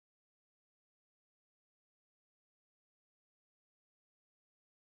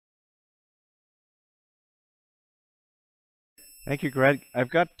Thank you, Greg. I've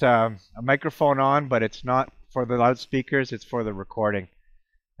got a microphone on, but it's not for the loudspeakers, it's for the recording.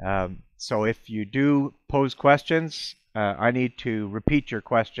 So if you do pose questions, I need to repeat your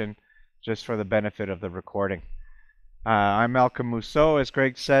question just for the benefit of the recording. I'm Malcolm Mousseau, as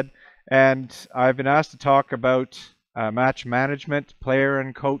Greg said, and I've been asked to talk about match management, player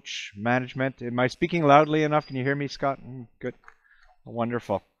and coach management. Am I speaking loudly enough? Can you hear me, Scott? Good.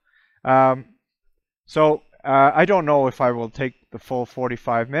 Wonderful. Um, I don't know if I will take the full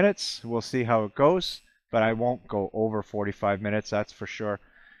 45 minutes. We'll see how it goes, but I won't go over 45 minutes, that's for sure.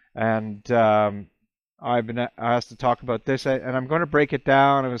 And I've been asked to talk about this, and I'm going to break it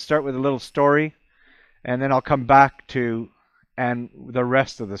down. I'm going to start with a little story, and then I'll come back to and the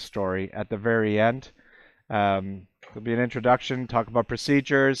rest of the story at the very end. There'll be an introduction, talk about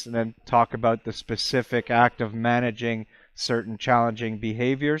procedures, and then talk about the specific act of managing certain challenging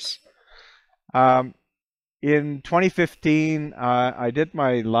behaviors. In 2015, I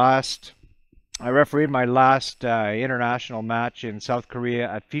refereed my last international match in South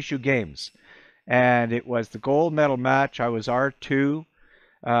Korea at Fishu Games, and it was the gold medal match. I was R2,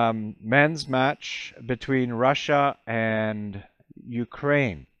 men's match between Russia and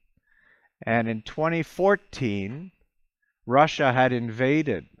Ukraine. And in 2014, Russia had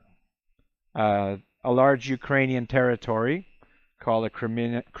invaded a large Ukrainian territory called the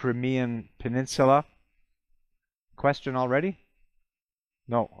Crimean Peninsula. Question already?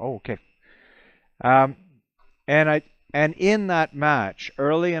 No. Oh, okay. And in that match,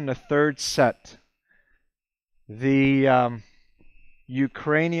 early in the third set, the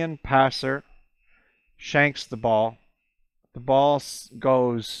Ukrainian passer shanks the ball. The ball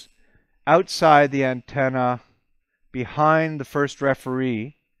goes outside the antenna, behind the first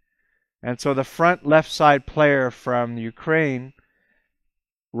referee, and so the front left side player from Ukraine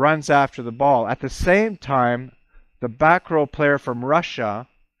runs after the ball. At the same time, the back row player from Russia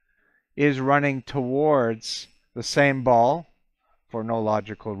is running towards the same ball for no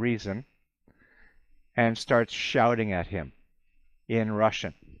logical reason and starts shouting at him in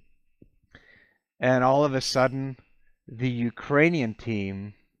Russian. And all of a sudden, the Ukrainian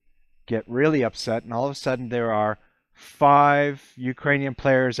team get really upset, and all of a sudden there are 5 Ukrainian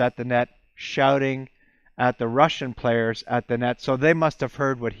players at the net shouting at the Russian players at the net. So they must have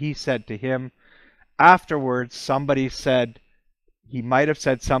heard what he said to him. Afterwards, somebody said, he might have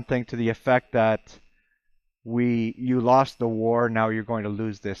said something to the effect that you lost the war, now you're going to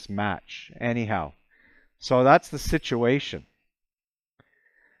lose this match. Anyhow, so that's the situation.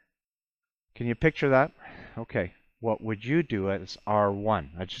 Can you picture that? Okay, what would you do as R1?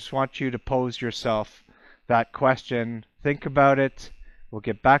 I just want you to pose yourself that question. Think about it. We'll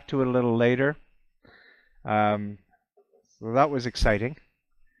get back to it a little later. So that was exciting.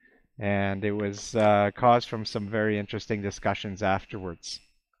 And it was caused from some very interesting discussions afterwards.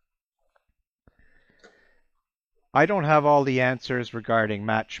 I don't have all the answers regarding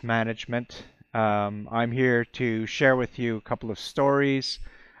match management. I'm here to share with you a couple of stories,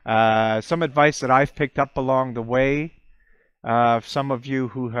 some advice that I've picked up along the way. Some of you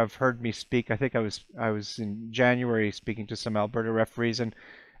who have heard me speak, I think I was in January speaking to some Alberta referees, and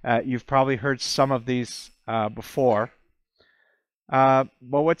you've probably heard some of these before. But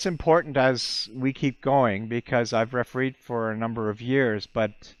what's important as we keep going, because I've refereed for a number of years,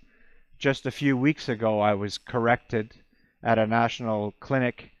 but just a few weeks ago I was corrected at a national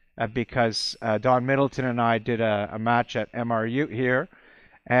clinic because Don Middleton and I did a match at MRU here,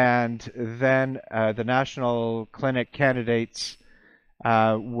 and then the national clinic candidates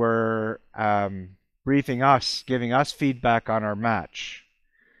were briefing us, giving us feedback on our match.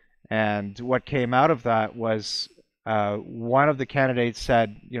 And what came out of that was one of the candidates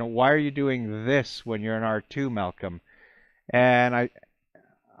said, why are you doing this when you're an R2, Malcolm? And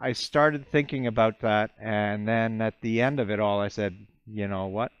I started thinking about that, and then at the end of it all, I said, you know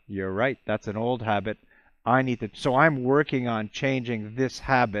what? You're right. That's an old habit. So I'm working on changing this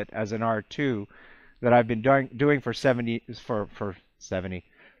habit as an R2 that I've been doing for several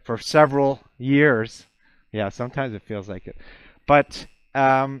years. Yeah, sometimes it feels like it. But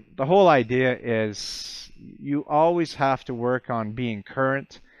the whole idea is you always have to work on being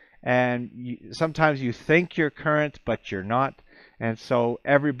current, and sometimes you think you're current, but you're not. And so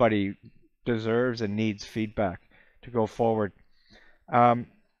everybody deserves and needs feedback to go forward.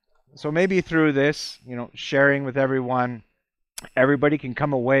 So maybe through this, sharing with everyone, everybody can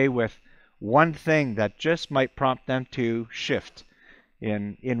come away with one thing that just might prompt them to shift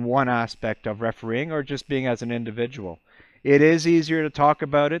in one aspect of refereeing or just being as an individual. It is easier to talk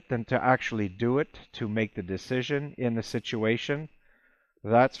about it than to actually do it, to make the decision in the situation.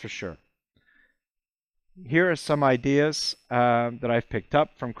 That's for sure. Here are some ideas that I've picked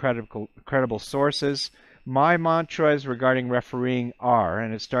up from credible sources. My mantras regarding refereeing are,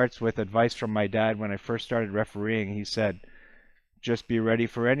 and it starts with advice from my dad when I first started refereeing. He said, just be ready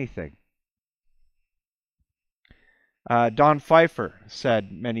for anything. Don Pfeiffer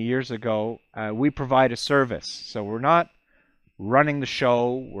said many years ago, we provide a service. So we're not running the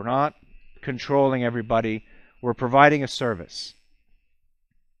show, we're not controlling everybody, we're providing a service.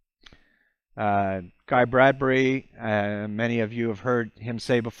 Guy Bradbury, many of you have heard him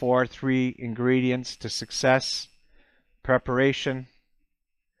say before, 3 ingredients to success: preparation,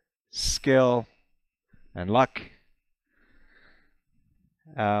 skill, and luck.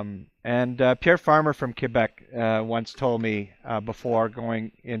 And Pierre Farmer from Quebec once told me before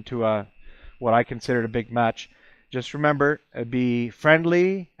going into what I considered a big match, just remember, be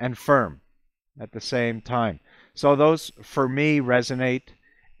friendly and firm at the same time. So those, for me, resonate,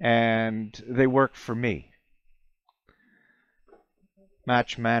 and they work for me.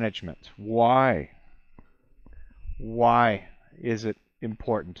 Match management. Why? Why is it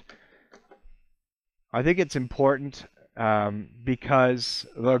important? I think it's important because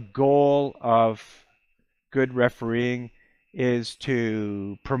the goal of good refereeing is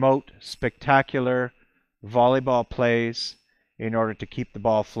to promote spectacular volleyball plays in order to keep the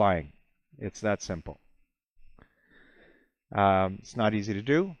ball flying. It's that simple. It's not easy to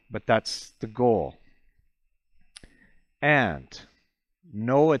do, but that's the goal. And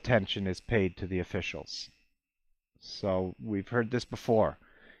no attention is paid to the officials. So we've heard this before.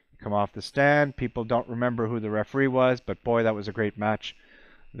 Come off the stand, people don't remember who the referee was, but boy, that was a great match.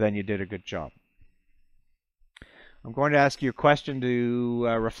 Then you did a good job. I'm going to ask you a question to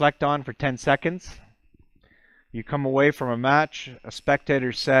reflect on for 10 seconds. You come away from a match, a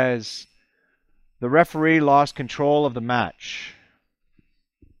spectator says, the referee lost control of the match.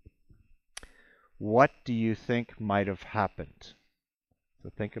 What do you think might have happened?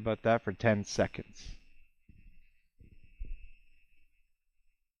 So think about that for 10 seconds.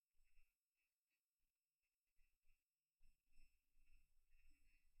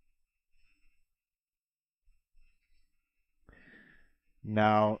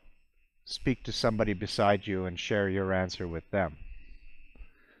 Now, speak to somebody beside you and share your answer with them.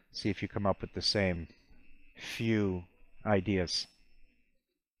 See if you come up with the same few ideas.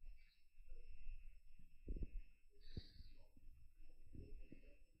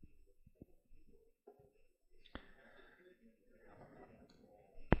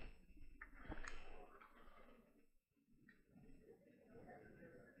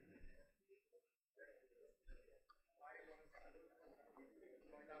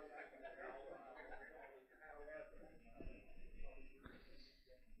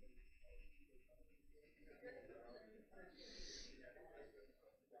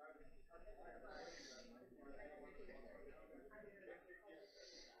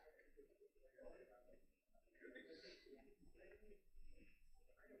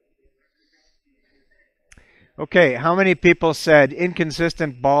 Okay, how many people said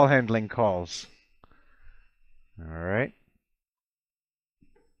inconsistent ball handling calls? All right.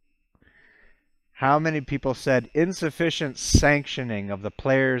 How many people said insufficient sanctioning of the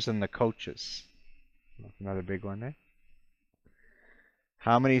players and the coaches? Another big one, eh?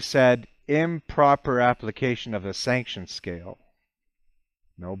 How many said improper application of the sanction scale?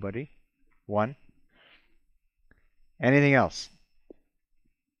 Nobody. 1. Anything else?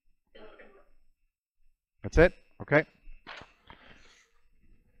 That's it? Okay.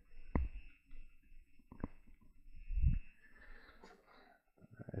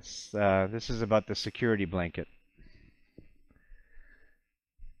 This is about the security blanket.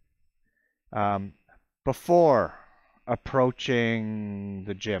 Before approaching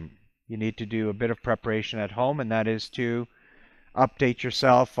the gym, you need to do a bit of preparation at home, and that is to update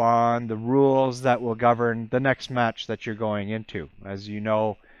yourself on the rules that will govern the next match that you're going into. As you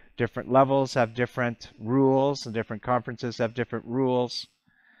know, different levels have different rules, and different conferences have different rules.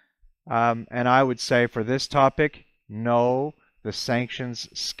 And I would say for this topic, know the sanctions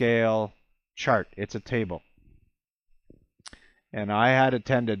scale chart. It's a table. And I had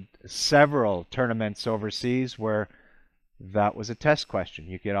attended several tournaments overseas where that was a test question.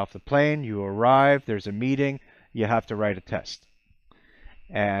 You get off the plane, you arrive, there's a meeting, you have to write a test.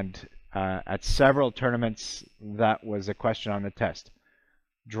 And at several tournaments, that was a question on the test.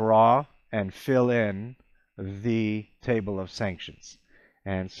 Draw and fill in the table of sanctions.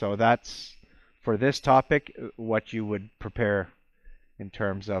 And so that's, for this topic, what you would prepare in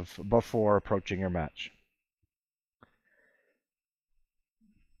terms of before approaching your match.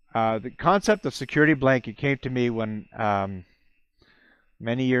 The concept of security blanket came to me when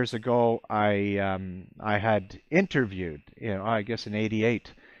Many years ago, I had interviewed, I guess in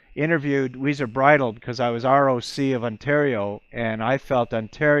 '88, interviewed Weiser Bridle because I was ROC of Ontario, and I felt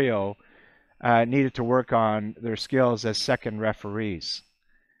Ontario needed to work on their skills as second referees.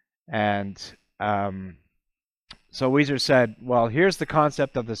 And so Weiser said, "Well, here's the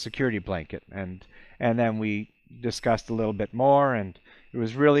concept of the security blanket," and then we discussed a little bit more, and it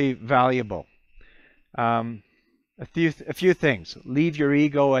was really valuable. A few things. Leave your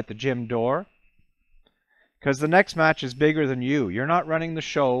ego at the gym door, because the next match is bigger than you. You're not running the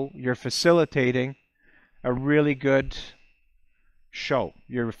show. You're facilitating a really good show.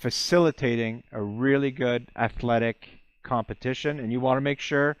 You're facilitating a really good athletic competition, and you want to make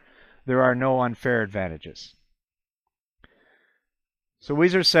sure there are no unfair advantages. So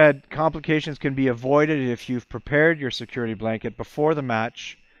Weiser said complications can be avoided if you've prepared your security blanket before the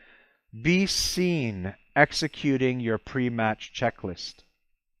match. Be seen executing your pre-match checklist.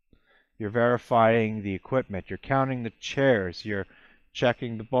 You're verifying the equipment, you're counting the chairs, you're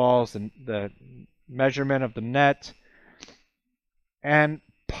checking the balls and the measurement of the net. And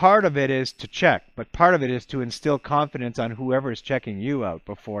part of it is to check, but part of it is to instill confidence on whoever is checking you out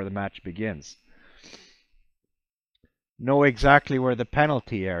before the match begins. Know exactly where the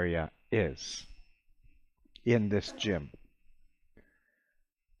penalty area is in this gym.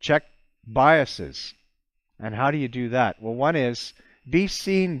 Check biases. And how do you do that? Well, one is be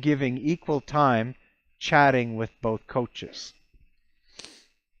seen giving equal time chatting with both coaches.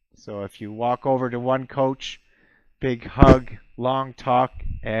 So if you walk over to one coach, big hug, long talk,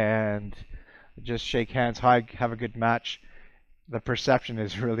 and just shake hands, hi, have a good match, the perception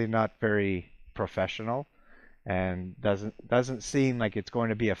is really not very professional and doesn't seem like it's going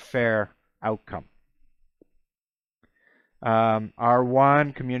to be a fair outcome.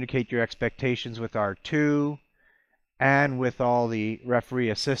 R1, communicate your expectations with R2 and with all the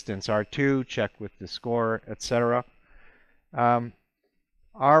referee assistants. R2, check with the scorer, etc. R1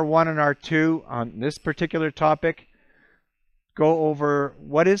 and R2 on this particular topic, go over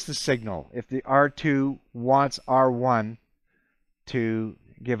what is the signal if the R2 wants R1 to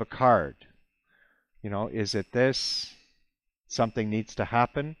give a card. Is it this? Something needs to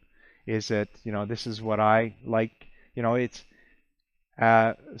happen? Is it, this is what I like? It's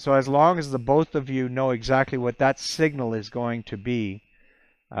so as long as the both of you know exactly what that signal is going to be,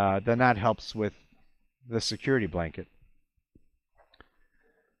 then that helps with the security blanket.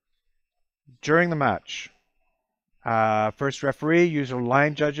 During the match, first referee, use your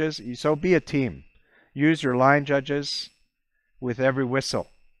line judges. So be a team. Use your line judges with every whistle.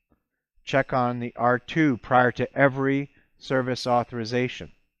 Check on the R2 prior to every service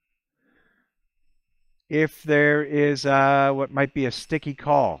authorization. If there is what might be a sticky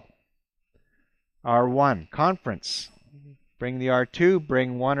call, R1, conference. Bring the R2,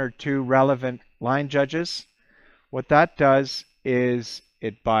 bring one or two relevant line judges. What that does is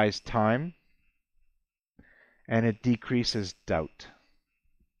it buys time and it decreases doubt.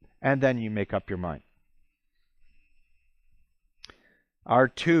 And then you make up your mind.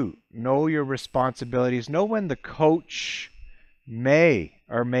 R2, know your responsibilities. Know when the coach may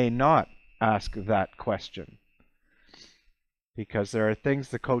or may not ask that question. Because there are things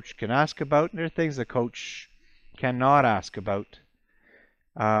the coach can ask about and there are things the coach cannot ask about.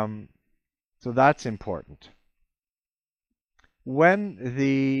 So that's important. When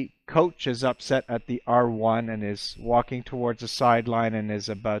the coach is upset at the R1 and is walking towards the sideline and is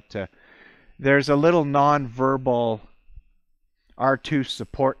about to, there's a little non-verbal R2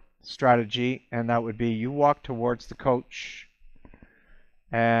 support strategy, and that would be you walk towards the coach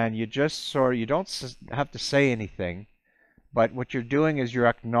and you just you don't have to say anything, but what you're doing is you're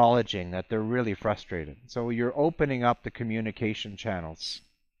acknowledging that they're really frustrated. So you're opening up the communication channels.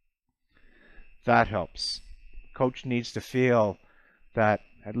 That helps. Coach needs to feel that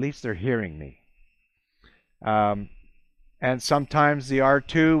at least they're hearing me. And sometimes the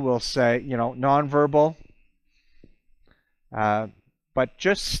R2 will say, nonverbal, but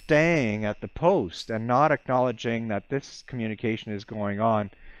just staying at the post and not acknowledging that this communication is going on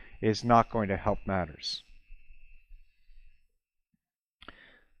is not going to help matters.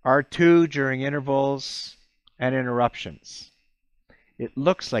 R2 during intervals and interruptions. It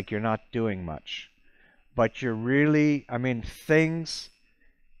looks like you're not doing much, but you're really, things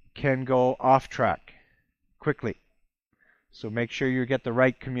can go off track quickly. So make sure you get the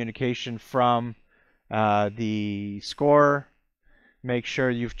right communication from the scorer. Make sure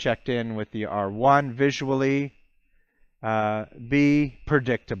you've checked in with the R1 visually. Be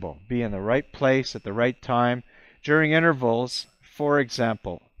predictable. Be in the right place at the right time. During intervals, for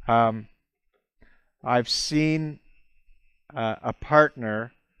example, I've seen a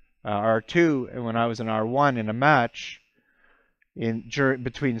partner, R2, and when I was in R1 in a match,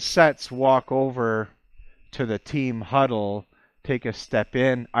 between sets, walk over to the team huddle, take a step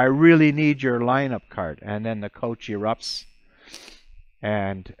in. I really need your lineup card. And then the coach erupts.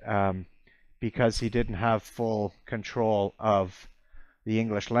 And because he didn't have full control of the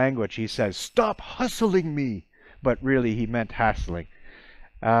English language, he says, "Stop hustling me." But really, he meant hassling.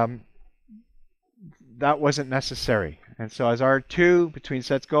 That wasn't necessary. And so as R2, between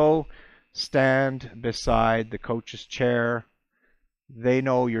sets go, stand beside the coach's chair. They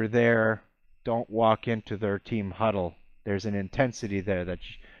know you're there. Don't walk into their team huddle. There's an intensity there that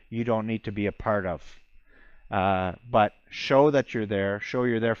you don't need to be a part of. But show that you're there. Show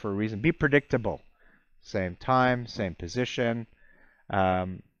you're there for a reason. Be predictable. Same time, same position.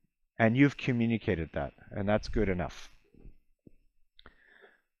 And you've communicated that. And that's good enough.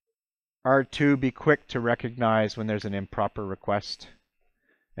 R2, be quick to recognize when there's an improper request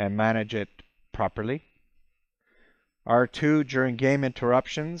and manage it properly. R2, during game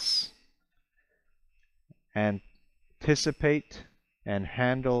interruptions, anticipate and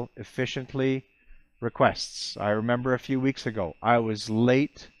handle efficiently requests. I remember a few weeks ago, I was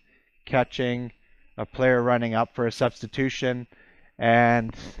late catching a player running up for a substitution,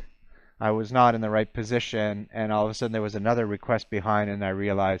 and I was not in the right position, and all of a sudden there was another request behind, and I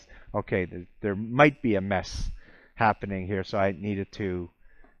realized, okay, there might be a mess happening here, so I needed to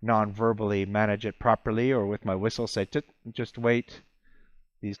non-verbally manage it properly, or with my whistle say, just wait,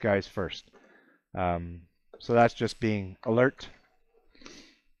 these guys first. So that's just being alert.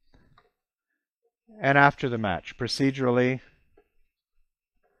 And after the match, procedurally,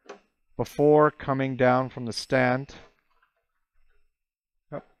 before coming down from the stand.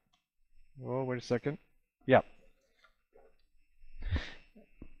 Oh, wait a second. Yep.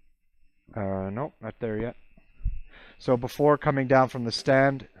 Nope, not there yet. So before coming down from the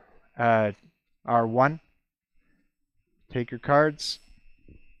stand, R1, take your cards,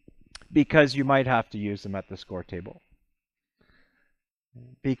 because you might have to use them at the score table.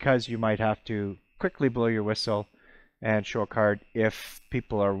 Because you might have to quickly blow your whistle and show a card if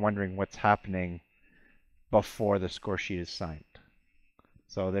people are wondering what's happening before the score sheet is signed.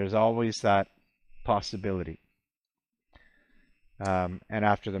 So there's always that possibility. And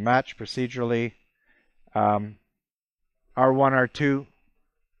after the match, procedurally, R1, R2,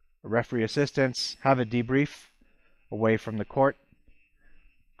 referee assistants, have a debrief away from the court.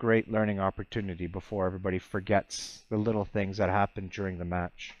 Great learning opportunity before everybody forgets the little things that happened during the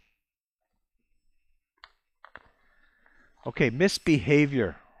match. Okay,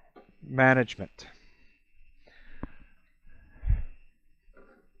 misbehavior management.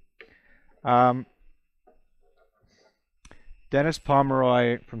 Dennis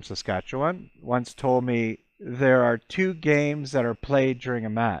Pomeroy from Saskatchewan once told me there are two games that are played during a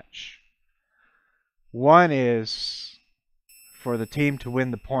match. One is for the team to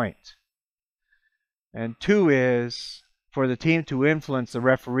win the point, and two is for the team to influence the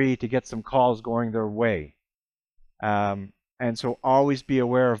referee to get some calls going their way. And so always be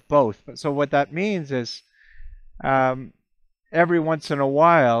aware of both. So what that means is every once in a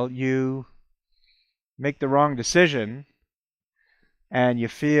while you make the wrong decision and you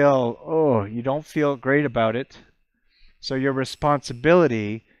feel, oh, you don't feel great about it. So your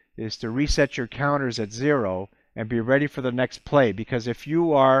responsibility is to reset your counters at 0 and be ready for the next play. Because if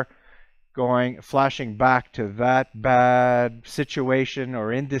you are flashing back to that bad situation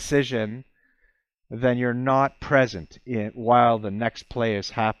or indecision, then you're not present while the next play is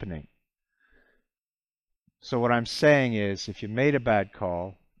happening. So what I'm saying is, if you made a bad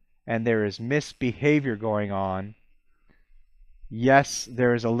call and there is misbehavior going on, yes,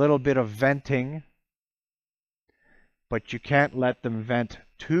 there is a little bit of venting, but you can't let them vent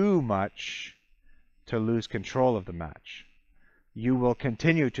too much to lose control of the match. You will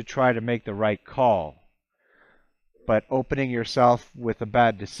continue to try to make the right call, but opening yourself with a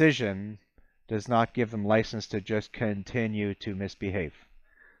bad decision does not give them license to just continue to misbehave.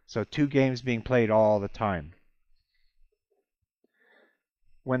 So 2 games being played all the time.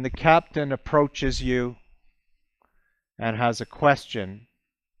 When the captain approaches you and has a question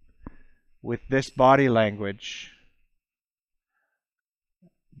with this body language,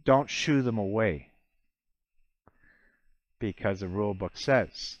 don't shoo them away, because the rule book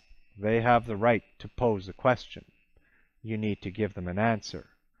says they have the right to pose a question. You need to give them an answer.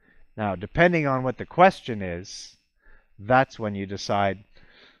 Now, depending on what the question is, that's when you decide,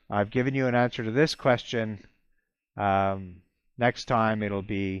 I've given you an answer to this question. Next time it'll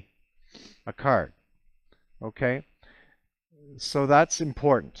be a card. Okay? So that's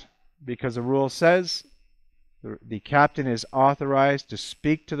important, because the rule says The captain is authorized to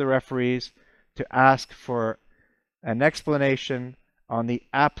speak to the referees to ask for an explanation on the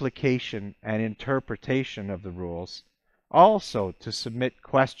application and interpretation of the rules, also to submit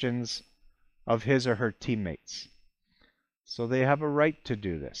questions of his or her teammates. So they have a right to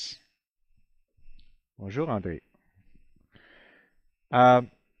do this. Bonjour, André.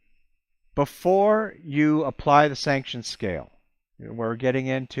 Before you apply the sanction scale, we're getting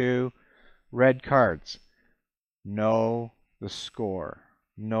into red cards. Know the score.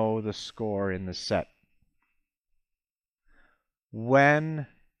 Know the score in the set. When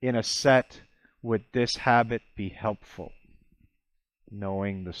in a set would this habit be helpful?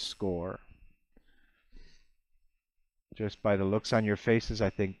 Knowing the score. Just by the looks on your faces, I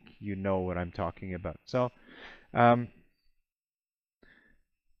think you know what I'm talking about. So,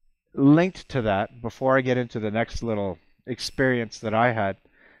 linked to that, before I get into the next little experience that I had,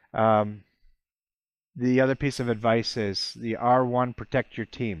 the other piece of advice is the R1, protect your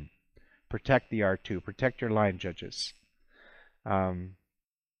team. Protect the R2. Protect your line judges.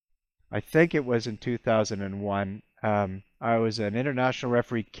 I think it was in 2001. I was an international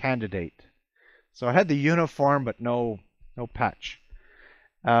referee candidate. So I had the uniform, but no patch.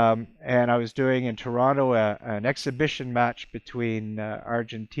 And I was doing in Toronto an exhibition match between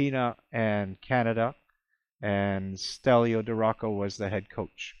Argentina and Canada, and Stelio De Rocco was the head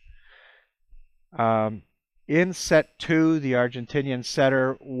coach. In set 2, the Argentinian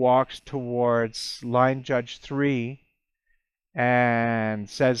setter walks towards line judge 3 and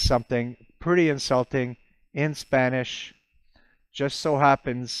says something pretty insulting in Spanish. Just so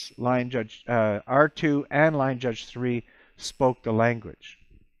happens line judge R2 and line judge 3 spoke the language.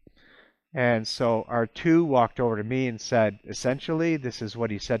 And so R2 walked over to me and said, essentially, this is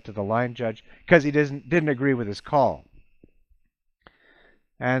what he said to the line judge, because he didn't agree with his call.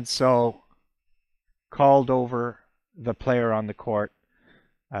 And so called over the player on the court,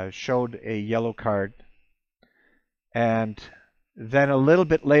 showed a yellow card, and then a little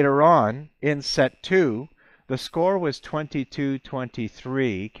bit later on in set 2, the score was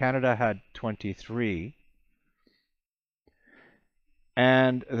 22-23. Canada had 23.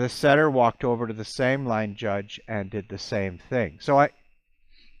 And the setter walked over to the same line judge and did the same thing. So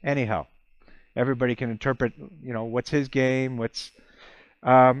anyhow, everybody can interpret, what's his game,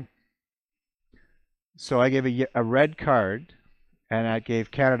 so I gave a red card, and I gave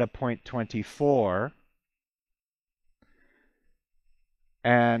Canada point 24.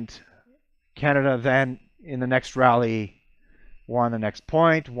 And Canada then, in the next rally, won the next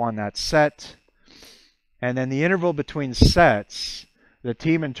point, won that set. And then the interval between sets, the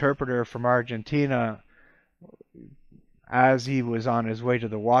team interpreter from Argentina, as he was on his way to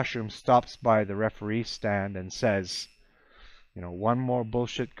the washroom, stops by the referee stand and says, one more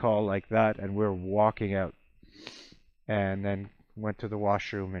bullshit call like that and we're walking out. And then went to the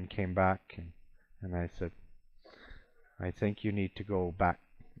washroom and came back, and I said, I think you need to go back.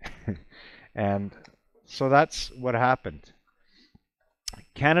 And so that's what happened.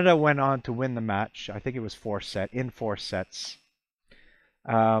 Canada went on to win the match. I think it was 4 sets.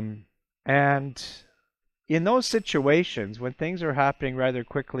 And in those situations, when things are happening rather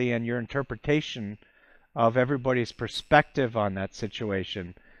quickly and your interpretation of everybody's perspective on that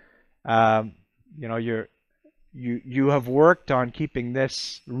situation, you have worked on keeping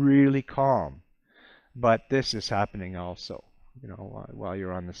this really calm, but this is happening also, while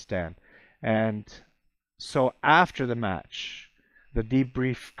you're on the stand. And so after the match, the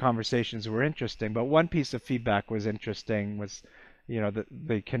debrief conversations were interesting, but one piece of feedback was interesting was,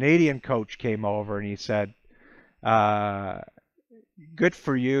 the Canadian coach came over and he said, good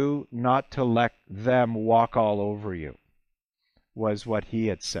for you not to let them walk all over you, was what he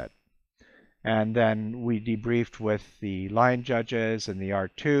had said. And then we debriefed with the line judges and the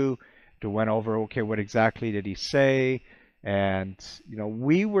R2 to went over, okay, what exactly did he say? And,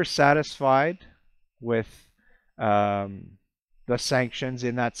 we were satisfied with the sanctions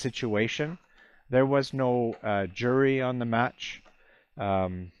in that situation. There was no jury on the match.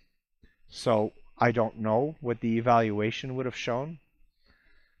 So I don't know what the evaluation would have shown,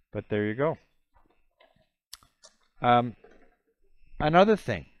 but there you go. Another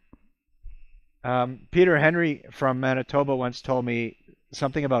thing, Peter Henry from Manitoba once told me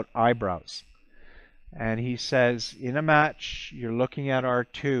something about eyebrows. And he says, in a match, you're looking at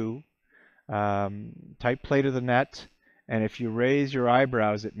R2, tight play to the net, and if you raise your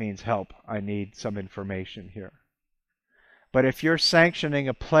eyebrows, it means help. I need some information here. But if you're sanctioning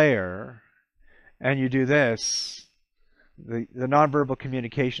a player and you do this, the nonverbal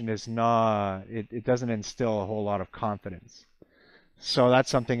communication is not, it doesn't instill a whole lot of confidence. So that's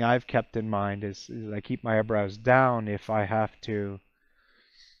something I've kept in mind is I keep my eyebrows down if I have to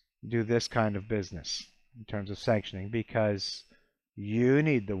do this kind of business in terms of sanctioning, because you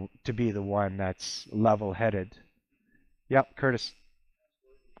need to be the one that's level-headed. Yep, Curtis.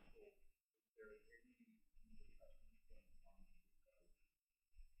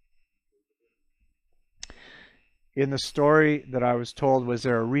 In the story that I was told, was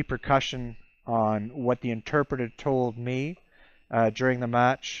there a repercussion on what the interpreter told me during the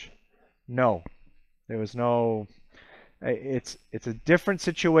match? No, there was no. It's a different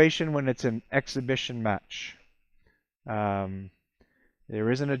situation when it's an exhibition match. Um, there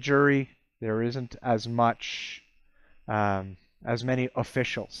isn't a jury. There isn't as much as many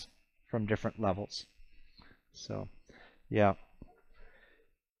officials from different levels. So yeah.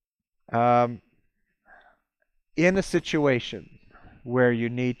 Um, in a situation where you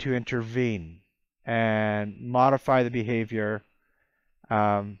need to intervene and modify the behavior,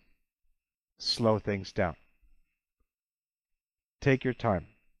 um, slow things down. Take your time.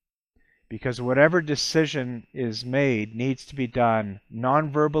 Because whatever decision is made needs to be done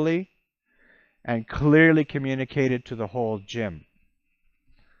non-verbally and clearly communicated to the whole gym.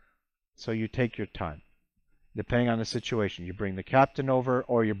 So you take your time. Depending on the situation, you bring the captain over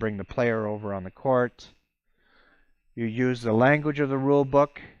or you bring the player over on the court. You use the language of the rule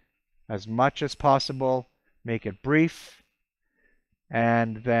book as much as possible, make it brief,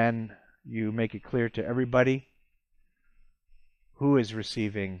 and then you make it clear to everybody who is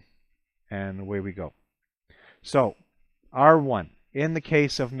receiving, and away we go. So, R1, in the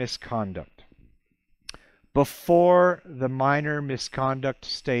case of misconduct, before the minor misconduct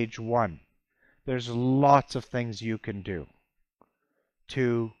stage 1, there's lots of things you can do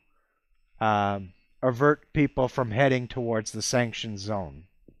to avert people from heading towards the sanction zone.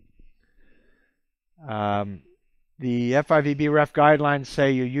 The FIVB ref guidelines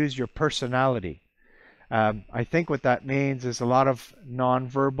say you use your personality. I think what that means is a lot of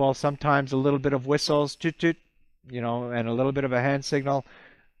nonverbal, sometimes a little bit of whistles, toot toot, and a little bit of a hand signal.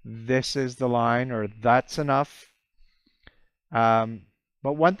 This is the line, or that's enough. But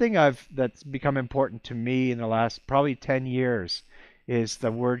one thing that's become important to me in the last probably 10 years is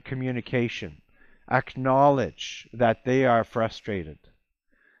the word communication. Acknowledge that they are frustrated.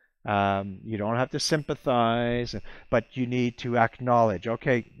 You don't have to sympathize, but you need to acknowledge,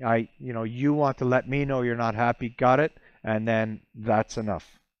 okay, you want to let me know you're not happy, got it, and then that's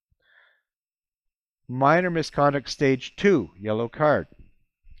enough. Minor misconduct stage 2, yellow card.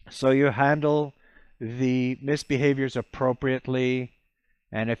 So you handle the misbehaviors appropriately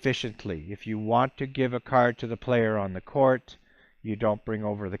and efficiently. If you want to give a card to the player on the court, you don't bring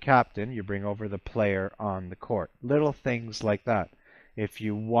over the captain, you bring over the player on the court. Little things like that. If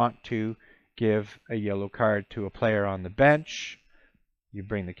you want to give a yellow card to a player on the bench, you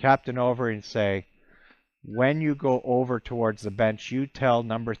bring the captain over and say, when you go over towards the bench, you tell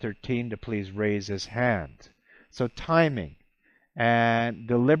number 13 to please raise his hand. So timing, and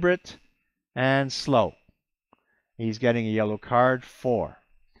deliberate and slow. He's getting a yellow card, 4.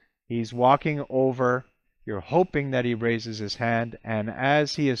 He's walking over. You're hoping that he raises his hand, and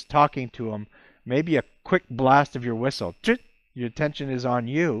as he is talking to him, maybe a quick blast of your whistle. Your attention is on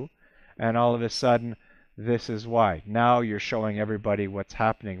you, and all of a sudden, this is why. Now you're showing everybody what's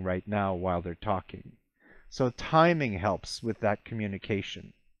happening right now while they're talking. So timing helps with that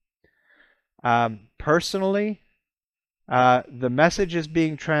communication. Personally, the message is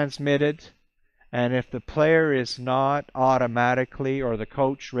being transmitted, and if the player is not automatically, or the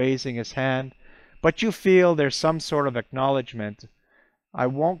coach raising his hand, but you feel there's some sort of acknowledgement, I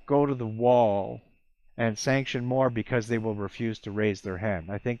won't go to the wall and sanction more because they will refuse to raise their hand.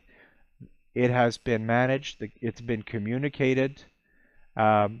 I think it has been managed, it's been communicated.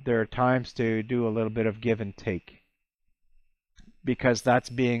 There are times to do a little bit of give and take, because that's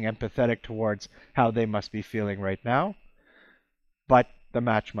being empathetic towards how they must be feeling right now. But the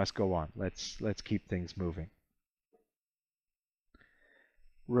match must go on. Let's keep things moving.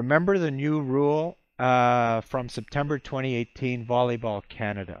 Remember the new rule from September 2018, Volleyball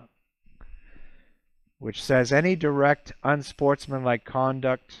Canada, which says any direct unsportsmanlike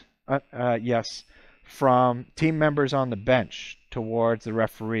conduct, yes, from team members on the bench towards the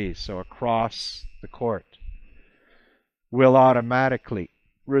referees, so across the court, will automatically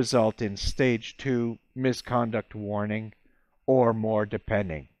result in stage 2 misconduct warning or more,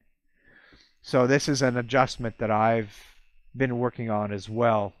 depending. So this is an adjustment that I've been working on as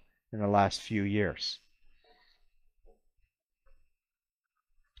well in the last few years.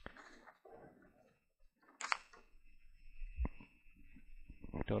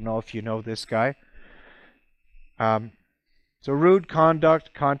 Don't know if you know this guy. So rude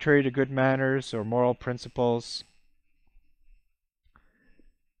conduct contrary to good manners or moral principles.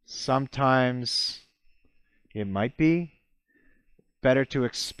 Sometimes it might be better to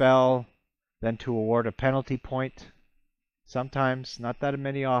expel than to award a penalty point. Sometimes, not that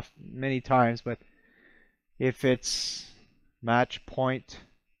many times, but if it's match point,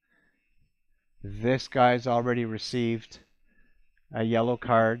 this guy's already received a yellow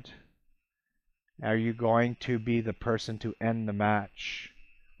card. Are you going to be the person to end the match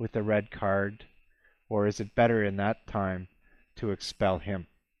with a red card? Or is it better in that time to expel him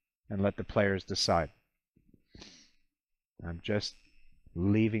and let the players decide? I'm just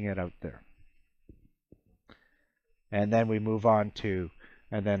leaving it out there. And then we move on to,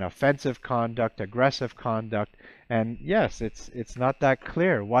 and then offensive conduct, aggressive conduct. And yes, it's not that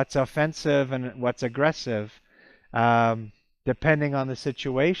clear what's offensive and what's aggressive, depending on the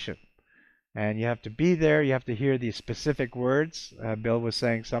situation. And you have to be there. You have to hear these specific words. Bill was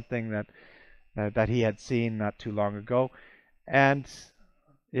saying something that he had seen not too long ago. And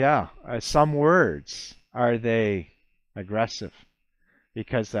yeah, some words, are they aggressive?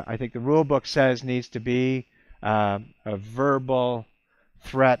 Because I think the rule book says needs to be a verbal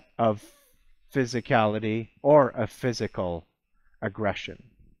threat of physicality or a physical aggression.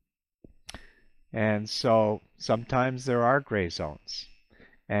 And so sometimes there are gray zones.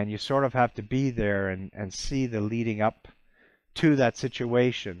 And you sort of have to be there and see the leading up to that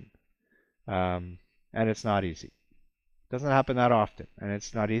situation. And it's not easy. It doesn't happen that often. And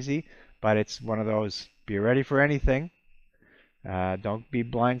it's not easy, but it's one of those, be ready for anything. Don't be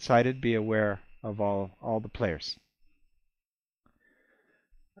blindsided. Be aware of all the players.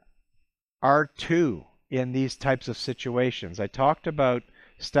 R2 in these types of situations. I talked about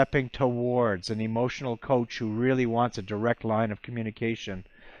stepping towards an emotional coach who really wants a direct line of communication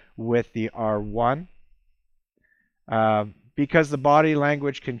with the R1, because the body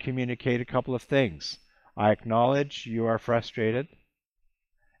language can communicate a couple of things. I acknowledge you are frustrated,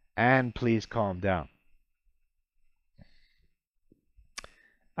 and please calm down.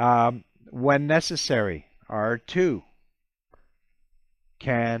 When necessary, R2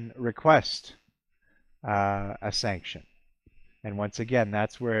 can request a sanction. And once again,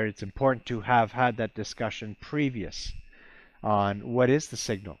 that's where it's important to have had that discussion previous on what is the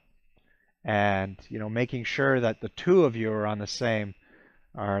signal, and making sure that the two of you are on the same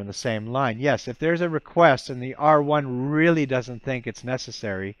line. Yes, if there's a request and the R1 really doesn't think it's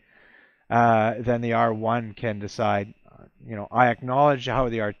necessary, then the R1 can decide, I acknowledge how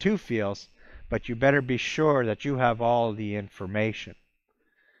the R2 feels, but you better be sure that you have all the information.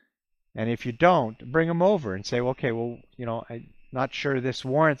 And if you don't, bring them over and say, okay, well, I'm not sure this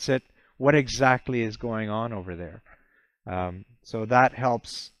warrants it. What exactly is going on over there? So that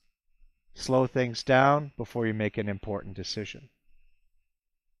helps slow things down before you make an important decision.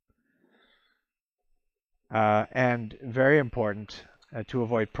 And very important, to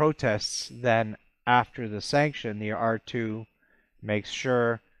avoid protests, then after the sanction, the R2 makes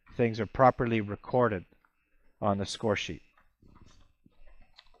sure things are properly recorded on the score sheet.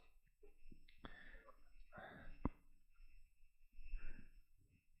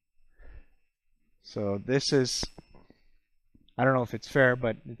 So this is, I don't know if it's fair,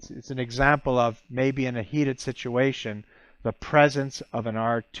 but it's an example of maybe in a heated situation, the presence of an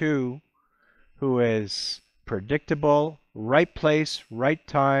R2 who is predictable, right place, right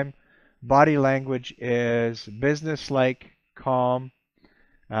time. Body language is businesslike, calm.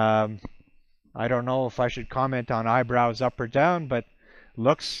 I don't know if I should comment on eyebrows up or down, but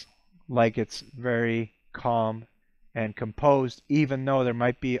looks like it's very calm and composed, even though there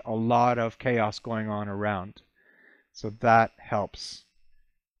might be a lot of chaos going on around. So that helps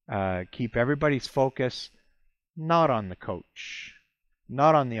keep everybody's focus not on the coach,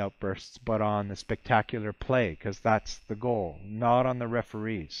 not on the outbursts, but on the spectacular play, because that's the goal, not on the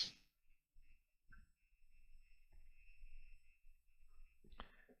referees.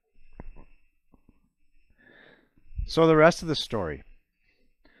 So the rest of the story.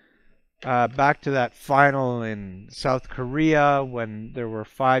 Back to that final in South Korea when there were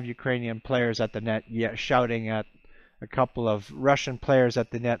 5 Ukrainian players at the net shouting at a couple of Russian players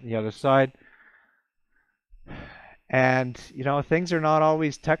at the net on the other side. And, things are not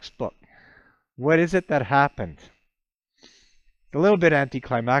always textbook. What is it that happened? It's a little bit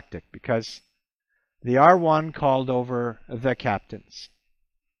anticlimactic because the R1 called over the captains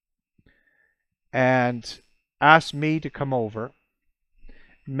and asked me to come over,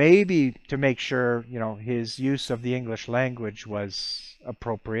 maybe to make sure, his use of the English language was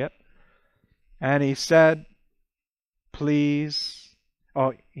appropriate. And he said, please,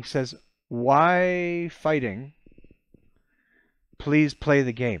 he says, why fighting please play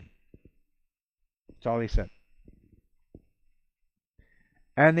the game. That's all he said.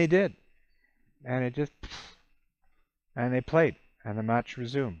 And they did. And and they played. And the match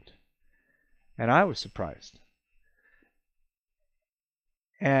resumed. And I was surprised.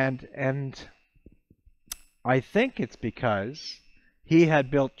 And I think it's because he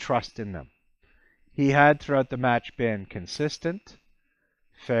had built trust in them. He had throughout the match been consistent,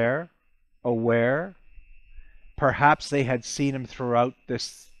 fair, aware. Perhaps they had seen him throughout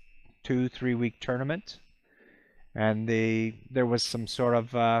this 2-3 week tournament, and there was some sort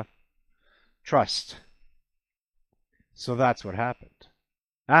of trust. So that's what happened.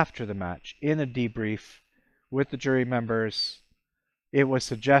 After the match, in a debrief with the jury members, it was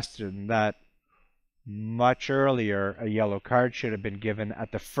suggested that much earlier a yellow card should have been given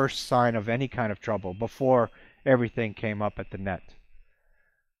at the first sign of any kind of trouble, before everything came up at the net.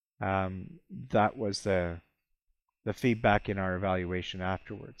 That was the feedback in our evaluation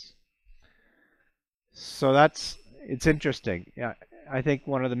afterwards. So it's interesting. Yeah, I think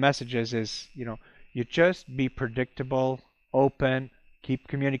one of the messages is, you just be predictable, open, keep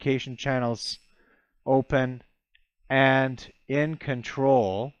communication channels open and in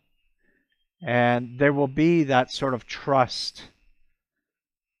control, and there will be that sort of trust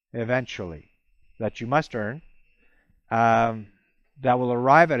eventually that you must earn, that will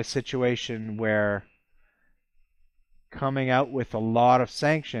arrive at a situation where coming out with a lot of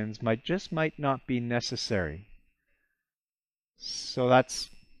sanctions might not be necessary. So that's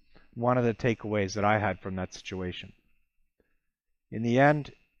one of the takeaways that I had from that situation. In the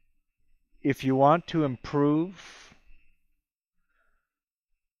end, if you want to improve,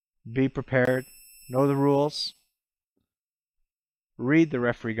 be prepared, know the rules, read the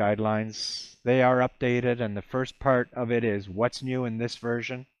referee guidelines. They are updated, and the first part of it is what's new in this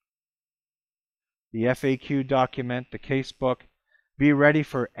version. The FAQ document, the casebook. Be ready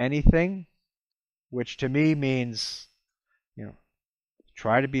for anything, which to me means,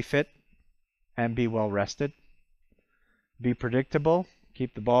 try to be fit and be well rested. Be predictable,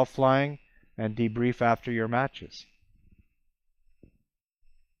 keep the ball flying, and debrief after your matches.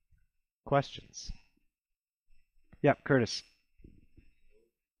 Questions? Yep, Curtis.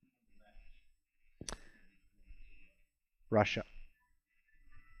 Russia.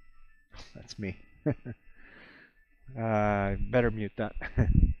 That's me. Better mute that.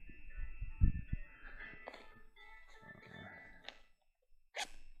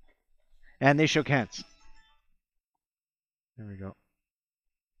 And they shook hands. There we go.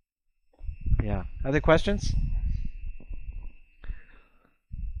 Yeah. Other questions?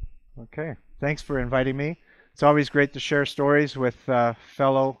 Okay. Thanks for inviting me. It's always great to share stories with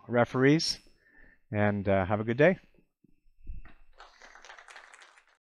fellow referees. And have a good day.